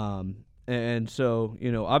 And so,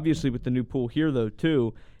 obviously with the new pool here, though,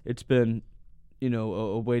 too, it's been,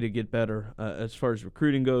 a way to get better as far as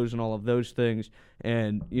recruiting goes and all of those things.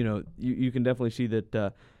 And, you can definitely see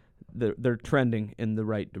that they're trending in the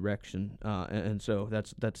right direction. And so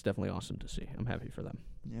that's definitely awesome to see. I'm happy for them.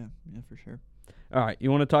 Yeah, for sure. All right.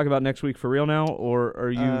 You want to talk about next week for real now, or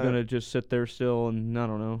are you going to just sit there still and, I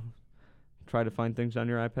don't know, try to find things on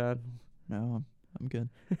your iPad? No, I'm good.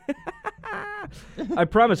 I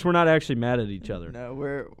promise we're not actually mad at each other. No,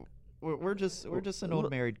 we're just an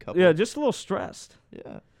old married couple. Yeah, just a little stressed.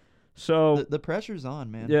 Yeah. So the pressure's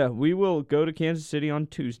on, man. Yeah, we will go to Kansas City on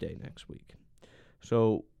Tuesday next week.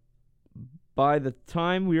 So by the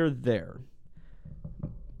time we are there,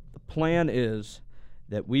 the plan is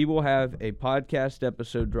that we will have a podcast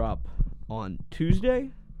episode drop on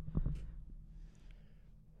Tuesday.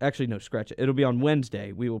 Actually, no, scratch it. It'll be on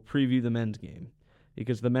Wednesday. We will preview the men's game.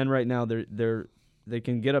 Because the men right now, they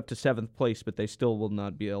can get up to 7th place, but they still will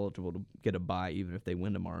not be eligible to get a bye, even if they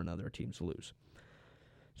win tomorrow and other teams lose.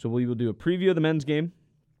 So we will do a preview of the men's game.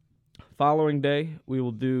 Following day, we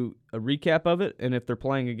will do a recap of it, and if they're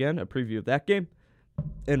playing again, a preview of that game.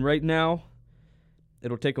 And right now,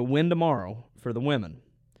 it'll take a win tomorrow for the women.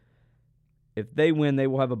 If they win, they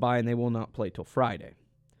will have a bye, and they will not play till Friday.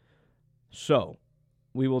 So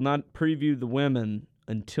we will not preview the women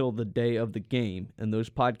until the day of the game, and those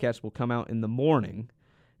podcasts will come out in the morning.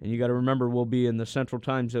 And you got to remember, we'll be in the Central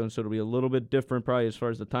Time Zone, so it'll be a little bit different probably as far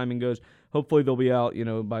as the timing goes. Hopefully they'll be out,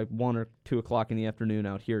 by 1 or 2 o'clock in the afternoon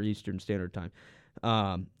out here Eastern Standard Time.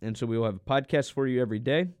 And so we will have a podcast for you every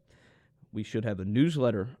day. We should have a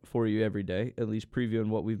newsletter for you every day, at least previewing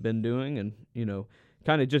what we've been doing and,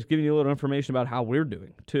 kind of just giving you a little information about how we're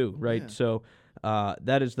doing too, right? Yeah. So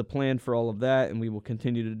that is the plan for all of that, and we will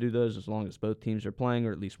continue to do those as long as both teams are playing,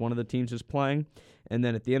 or at least one of the teams is playing. And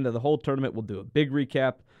then at the end of the whole tournament, we'll do a big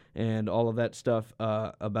recap and all of that stuff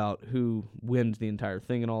about who wins the entire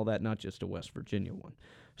thing and all that, not just a West Virginia one.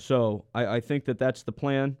 So I think that that's the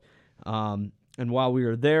plan. And while we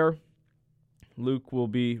are there, Luke will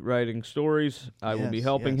be writing stories. I will be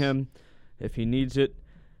helping him if he needs it.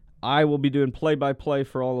 I will be doing play-by-play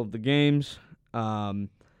for all of the games. And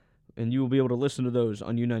you will be able to listen to those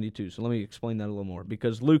on U92. So let me explain that a little more.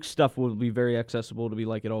 Because Luke's stuff will be very accessible to be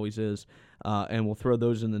like it always is. And we'll throw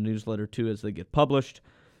those in the newsletter, too, as they get published.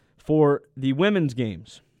 For the women's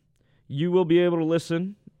games, you will be able to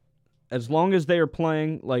listen as long as they are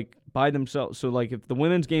playing, by themselves. So, if the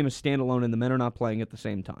women's game is standalone and the men are not playing at the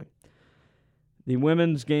same time. The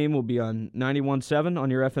women's game will be on 91.7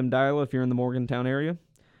 on your FM dial if you're in the Morgantown area.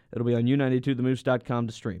 It'll be on U92themoose.com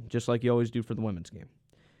to stream, just like you always do for the women's game.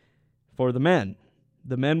 For the men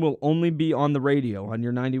will only be on the radio on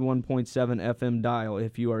your 91.7 FM dial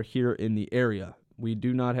if you are here in the area. We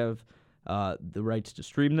do not have the rights to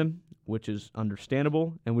stream them, which is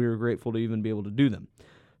understandable, and we are grateful to even be able to do them.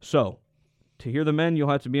 So, to hear the men, you'll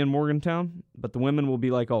have to be in Morgantown, but the women will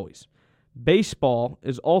be like always. Baseball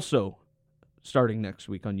is also starting next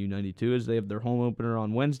week on U92, as they have their home opener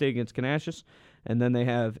on Wednesday against Canisius, and then they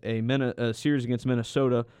have a series against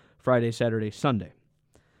Minnesota Friday, Saturday, Sunday.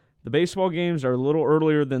 The baseball games are a little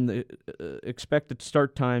earlier than the expected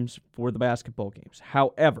start times for the basketball games.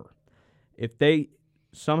 However, If they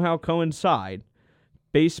somehow coincide,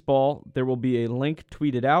 baseball, there will be a link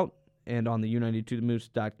tweeted out and on the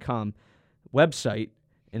u92themoose.com website,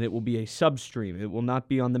 and it will be a substream. It will not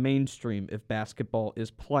be on the mainstream if basketball is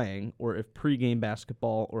playing or if pregame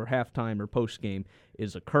basketball or halftime or postgame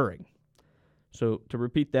is occurring. So to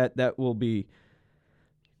repeat that, that will be,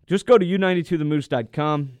 just go to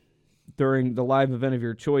u92themoose.com during the live event of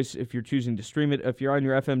your choice if you're choosing to stream it. If you're on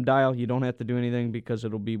your FM dial, you don't have to do anything because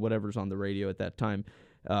it'll be whatever's on the radio at that time.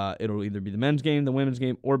 It'll either be the men's game, the women's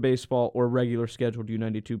game, or baseball, or regular scheduled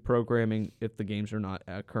U92 programming if the games are not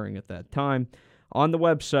occurring at that time. On the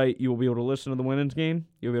website, you will be able to listen to the women's game,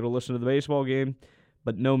 you'll be able to listen to the baseball game,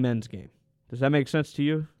 but no men's game. Does that make sense to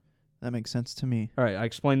you? That makes sense to me. All right, I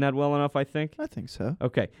explained that well enough, I think? I think so.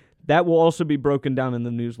 Okay. That will also be broken down in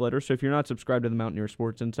the newsletter, so if you're not subscribed to the Mountaineer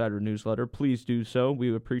Sports Insider newsletter, please do so.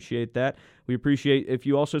 We appreciate that. We appreciate if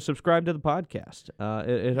you also subscribe to the podcast.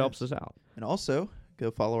 It helps us out. And also,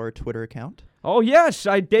 go follow our Twitter account. Oh, yes,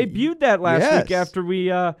 I debuted that last week Yes.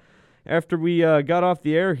 after we got off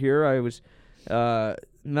the air here. I was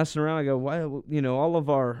messing around. I go, why? All of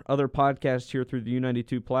our other podcasts here through the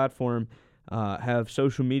U92 platform have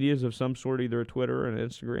social medias of some sort, either a Twitter and an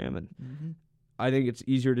Instagram, and I think it's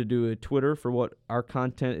easier to do a Twitter for what our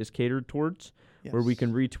content is catered towards, where we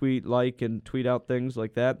can retweet, like, and tweet out things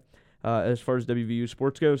like that as far as WVU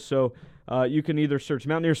sports goes. So you can either search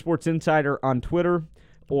Mountaineer Sports Insider on Twitter,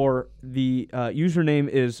 or the username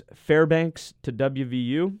is Fairbanks to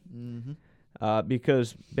WVU,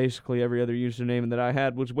 because basically every other username that I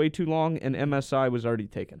had was way too long, and MSI was already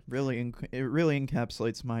taken. It really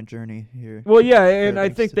encapsulates my journey here. Well, yeah, and I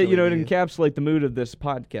Fairbanks think to that, it WVU. encapsulate the mood of this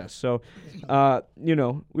podcast. So,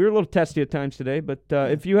 we were a little testy at times today, but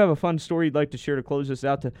if you have a fun story you'd like to share to close this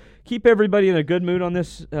out, to keep everybody in a good mood on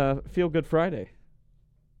this Feel Good Friday.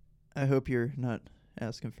 I hope you're not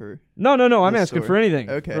asking for... No, I'm this asking story. for anything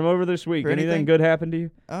Okay. from over this week. For Anything anything? good happened to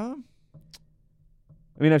you? Um,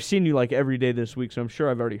 I mean, I've seen you like every day this week, so I'm sure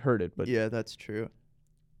I've already heard it. But yeah, that's true.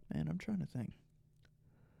 Man, I'm trying to think.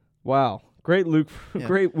 wow, great Luke, Yeah.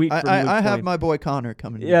 great week. from Luke I have Twain. my boy Connor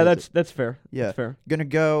coming. to Yeah, visit. that's fair. Yeah. That's fair. Gonna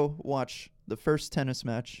go watch the first tennis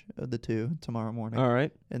match of the two tomorrow morning, All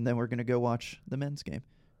right. and then we're gonna go watch the men's game.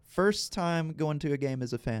 First time going to a game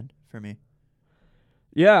as a fan for me.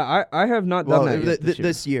 Yeah, I have not done that yet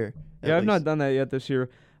this year. Yeah, I've not done that yet this year.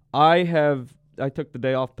 I took the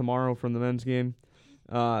day off tomorrow from the men's game.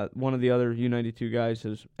 One of the other U92 guys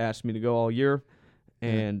has asked me to go all year,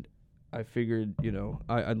 and I figured,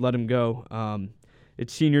 I'd let him go.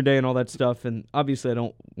 It's senior day and all that stuff, and obviously I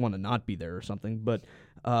don't want to not be there or something, but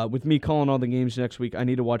with me calling all the games next week, I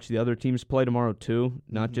need to watch the other teams play tomorrow too,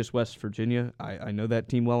 not just West Virginia. I know that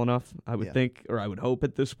team well enough, I would think, or I would hope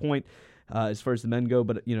at this point. As far as the men go,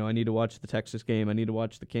 but I need to watch the Texas game. I need to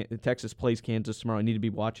watch the Texas plays Kansas tomorrow. I need to be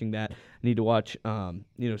watching that. I need to watch, some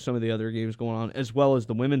of the other games going on, as well as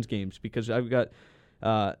the women's games, because I've got,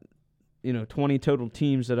 20 total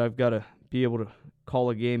teams that I've got to be able to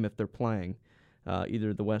call a game if they're playing,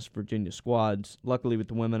 either the West Virginia squads. Luckily, with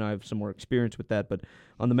the women, I have some more experience with that, but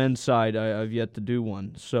on the men's side, I've yet to do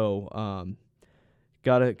one. So,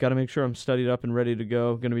 Gotta make sure I'm studied up and ready to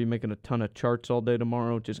go. Going to be making a ton of charts all day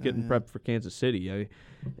tomorrow, just getting prepped for Kansas City.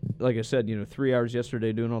 Like I said, 3 hours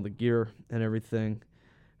yesterday doing all the gear and everything.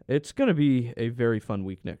 It's going to be a very fun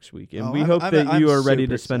week next week, and we hope that you are ready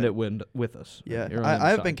to spend it with us. Yeah, here on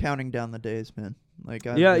I've MSI. been counting down the days, man. Like,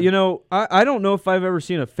 I don't know if I've ever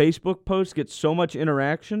seen a Facebook post get so much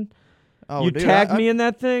interaction. Oh, You dude, tagged me in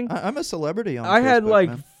that thing. I'm a celebrity on. I had Facebook, like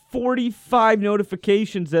man. 45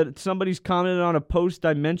 notifications that somebody's commented on a post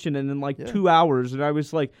I mentioned in 2 hours, and I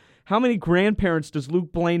was like, how many grandparents does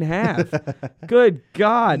Luke Blaine have? Good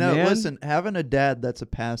God, No, man. listen, having a dad that's a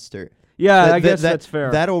pastor. Yeah, I guess that's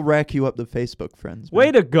fair. That'll rack you up the Facebook friends. Man.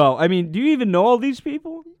 Way to go. I mean, do you even know all these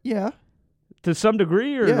people? Yeah. To some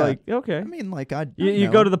degree, or Yeah. okay. I mean, like,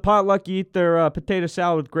 You go to the potluck, you eat their potato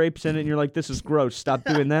salad with grapes in it, and you're like, this is gross. Stop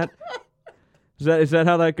doing that. Is that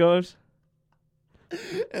how that goes?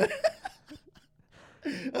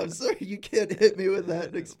 I'm sorry, you can't hit me with that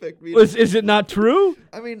and expect me Is it not true?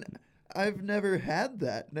 I mean, I've never had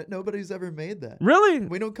that. Nobody's ever made that. Really?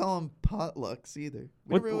 We don't call them potlucks either.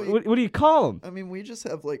 What do you call them? I mean, we just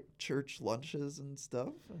have, like, church lunches and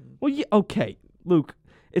stuff. And Well, okay, Luke,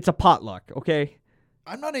 it's a potluck, okay?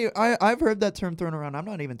 I'm not even, I've heard that term thrown around. I'm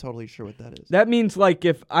not even totally sure what that is. That means, like,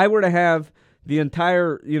 if I were to have the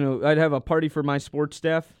entire, I'd have a party for my sports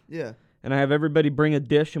staff, Yeah. and I have everybody bring a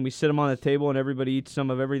dish, and we sit them on a table, and everybody eats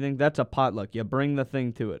some of everything. That's a potluck. You bring the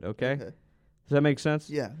thing to it, okay? that make sense?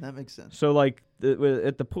 Yeah, that makes sense. So, like,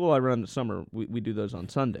 at the pool I run in the summer, we do those on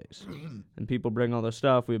Sundays. And people bring all their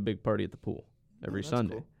stuff. We have a big party at the pool every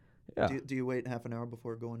Sunday. Cool. Yeah. Do you wait half an hour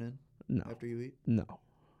before going in? No. After you eat? No.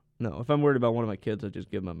 If I'm worried about one of my kids, I just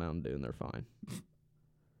give them a Mountain Dew and they're fine.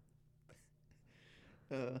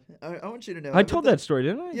 I want you to know. I told that story,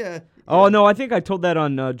 didn't I? Yeah. Oh, no, I think I told that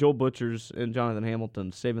on Joel Butcher's and Jonathan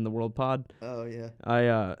Hamilton's Saving the World pod. Oh, yeah.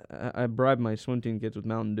 I bribed my swim team kids with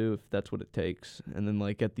Mountain Dew if that's what it takes. And then,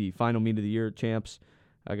 like, at the final meet of the year at Champs,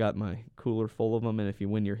 I got my cooler full of them, and if you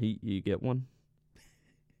win your heat, you get one.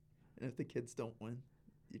 And if the kids don't win,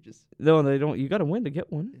 you just... No, they don't. You got to win to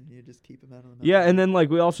get one. And you just keep them out of the mountain. Yeah, and then, like,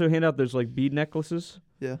 we also hand out those, like, bead necklaces.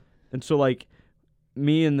 Yeah. And so, like,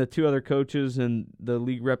 me and the two other coaches and the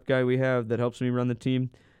league rep guy we have that helps me run the team,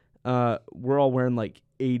 we're all wearing, like,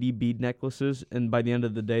 80 bead necklaces, and by the end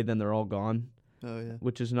of the day, then they're all gone. Oh, yeah.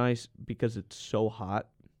 Which is nice because it's so hot.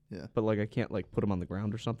 Yeah. But, like, I can't, like, put them on the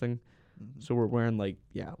ground or something. Mm-hmm. So we're wearing, like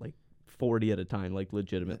 40 at a time, like,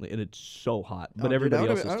 legitimately. And it's so hot. But everybody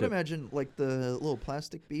else is I would too. imagine, like, the little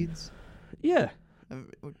plastic beads. Yeah. I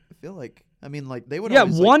feel like, I mean, like, they would Yeah,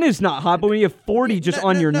 always, one is not hot, but when you have 40 just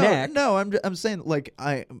on your neck. No, I'm saying, like,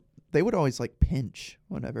 they would always, like, pinch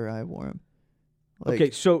whenever I wore them. Like,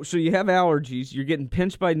 okay, so you have allergies. You're getting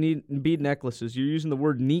pinched by bead necklaces. You're using the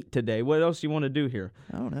word neat today. What else do you want to do here?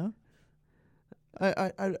 I don't know.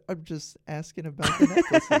 I'm just asking about the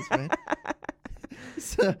necklaces, man.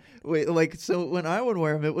 So when I would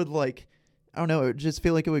wear them, it would, like, I don't know, it would just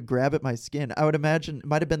feel like it would grab at my skin. I would imagine it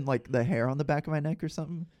might have been like the hair on the back of my neck or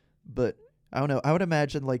something, but I don't know. I would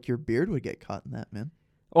imagine like your beard would get caught in that, man.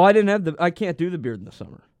 Oh, I can't do the beard in the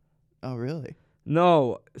summer. Oh, really?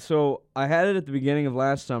 No. So I had it at the beginning of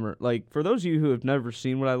last summer. Like, for those of you who have never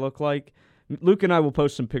seen what I look like, Luke and I will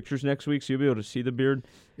post some pictures next week, so you'll be able to see the beard.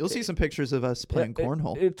 You'll see some pictures of us playing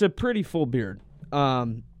cornhole. It's a pretty full beard.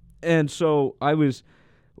 And so I was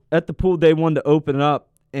at the pool day one to open it up,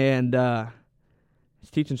 and I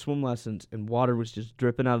was teaching swim lessons, and water was just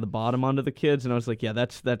dripping out of the bottom onto the kids, and I was like, yeah,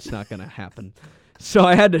 that's not going to happen. So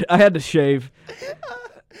I had to shave.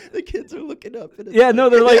 The kids are looking up. And yeah, no,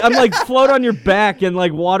 they're like, I'm like float on your back, and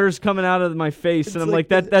like water's coming out of my face, and I'm like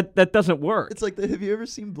that doesn't work. It's like have you ever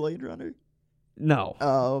seen Blade Runner? No.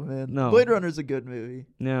 Oh, man. No. Blade Runner's a good movie.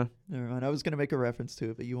 Yeah. Never mind. I was going to make a reference to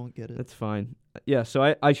it, but you won't get it. That's fine. Yeah,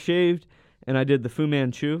 so I shaved, and I did the Fu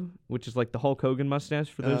Manchu, which is like the Hulk Hogan mustache,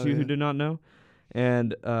 for those of you who do not know.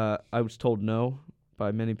 And I was told no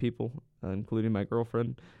by many people, including my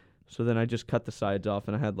girlfriend. So then I just cut the sides off,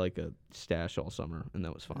 and I had like a stash all summer, and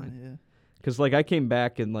that was fine. Yeah. Because, like, I came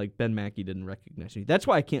back, and, like, Ben Mackey didn't recognize me. That's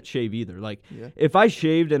why I can't shave either. Like, if I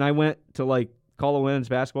shaved and I went to, like, call a women's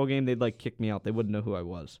basketball game, they'd, like, kick me out. They wouldn't know who I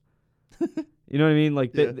was. You know what I mean?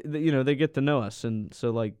 Like, they get to know us. And so,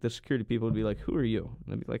 like, the security people would be like, who are you?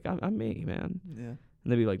 And I'd be like, I'm me, man. Yeah. And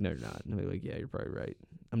they'd be like, no, you're not. And I'd be like, yeah, you're probably right.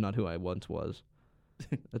 I'm not who I once was.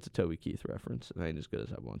 That's a Toby Keith reference. I ain't as good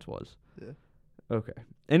as I once was. Yeah. Okay.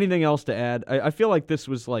 Anything else to add? I feel like this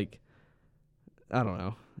was, like, I don't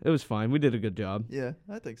know. It was fine. We did a good job. Yeah,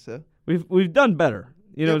 I think so. We've done better.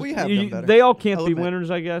 You know, we have done better. They all can't be winners,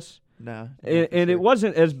 I guess. Nah. And it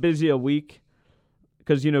wasn't as busy a week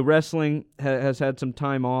because, you know, wrestling has had some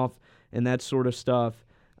time off and that sort of stuff.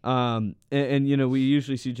 And, you know, we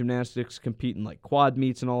usually see gymnastics compete in, like, quad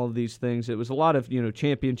meets and all of these things. It was a lot of, you know,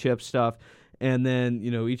 championship stuff. And then, you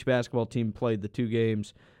know, each basketball team played the 2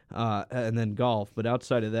 games and then golf. But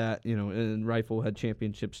outside of that, you know, and rifle had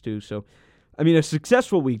championships too. So, I mean, a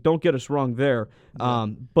successful week, don't get us wrong there,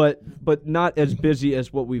 but not as busy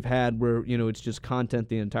as what we've had where, you know, it's just content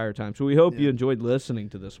the entire time. So we hope you enjoyed listening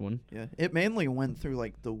to this one. Yeah, it mainly went through,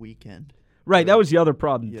 like, the weekend. Right, that was the other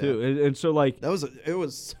problem, too. And so, like... It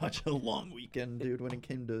was such a long weekend, dude, when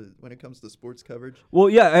it comes to sports coverage. Well,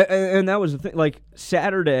 yeah, and that was the thing. Like,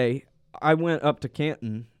 Saturday, I went up to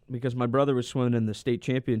Canton because my brother was swimming in the state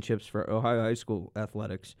championships for Ohio High School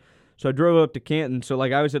athletics. So I drove up to Canton. So,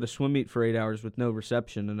 like, I was at a swim meet for 8 hours with no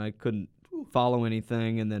reception, and I couldn't follow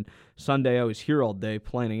anything. And then Sunday, I was here all day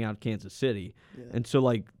planning out Kansas City. Yeah. And so,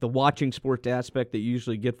 like, the watching sports aspect that you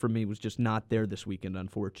usually get from me was just not there this weekend,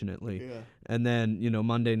 unfortunately. Yeah. And then, you know,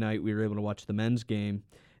 Monday night, we were able to watch the men's game.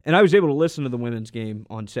 And I was able to listen to the women's game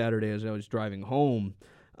on Saturday as I was driving home,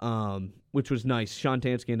 which was nice. Sean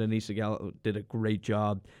Tansky and Anissa Gallo did a great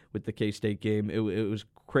job with the K-State game. It was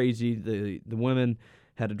crazy. The women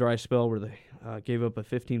had a dry spell where they gave up a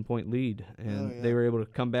 15-point lead, and they were able to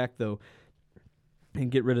come back, though,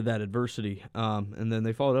 and get rid of that adversity. And then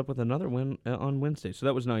they followed up with another win on Wednesday, so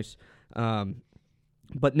that was nice.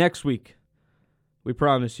 But next week, we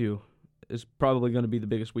promise you, is probably going to be the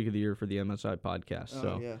biggest week of the year for the MSI podcast.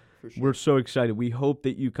 So yeah, for sure. we're so excited. We hope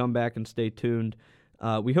that you come back and stay tuned.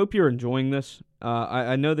 We hope you're enjoying this.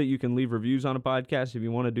 I know that you can leave reviews on a podcast. If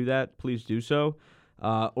you want to do that, please do so.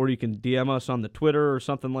 Or you can DM us on the Twitter or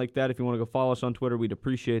something like that. If you want to go follow us on Twitter, we'd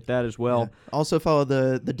appreciate that as well. Yeah. Also follow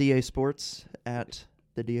the DA Sports at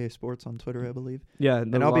the DA Sports on Twitter, I believe. Yeah,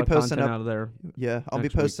 and I'll be posting out of there. Yeah, I'll be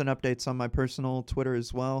next week. posting updates on my personal Twitter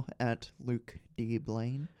as well at Luke D.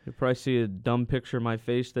 Blaine. You'll probably see a dumb picture of my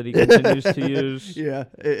face that he continues to use. Yeah,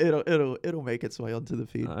 it'll make its way onto the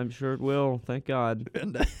feed. I'm sure it will. Thank God.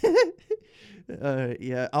 And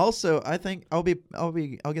yeah. Also, I think I'll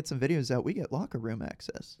get some videos out. We get locker room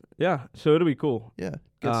access. Yeah, so it'll be cool. Yeah,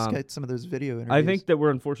 get some of those video interviews. I think that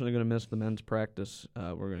we're unfortunately going to miss the men's practice.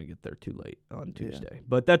 We're going to get there too late on Tuesday,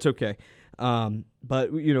 but that's okay.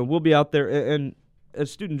 But we'll be out there, and as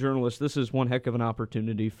student journalists, this is one heck of an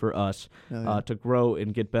opportunity for us to grow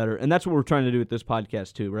and get better, and that's what we're trying to do with this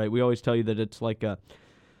podcast too, right? We always tell you that it's like a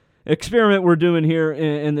experiment we're doing here,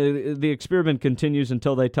 and the experiment continues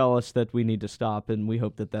until they tell us that we need to stop, and we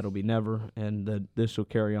hope that that'll be never, and that this will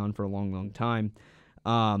carry on for a long, long time.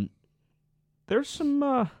 There's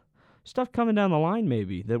some stuff coming down the line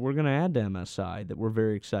maybe that we're going to add to MSI that we're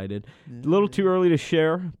very excited. A little too early to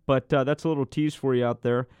share, but that's a little tease for you out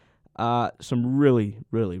there. Some really,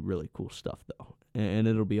 really, really cool stuff, though, and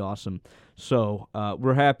it'll be awesome. So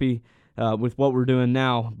we're happy with what we're doing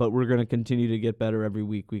now, but we're going to continue to get better every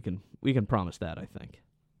week. We can promise that, I think.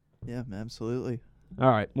 Yeah, absolutely. All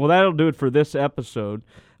right. Well, that'll do it for this episode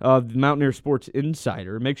of Mountaineer Sports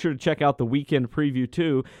Insider. Make sure to check out the weekend preview,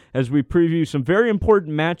 too, as we preview some very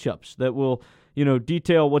important matchups that will,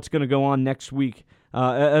 detail what's going to go on next week,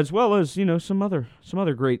 as well as, some other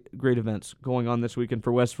great events going on this weekend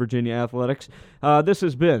for West Virginia athletics. This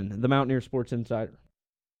has been the Mountaineer Sports Insider.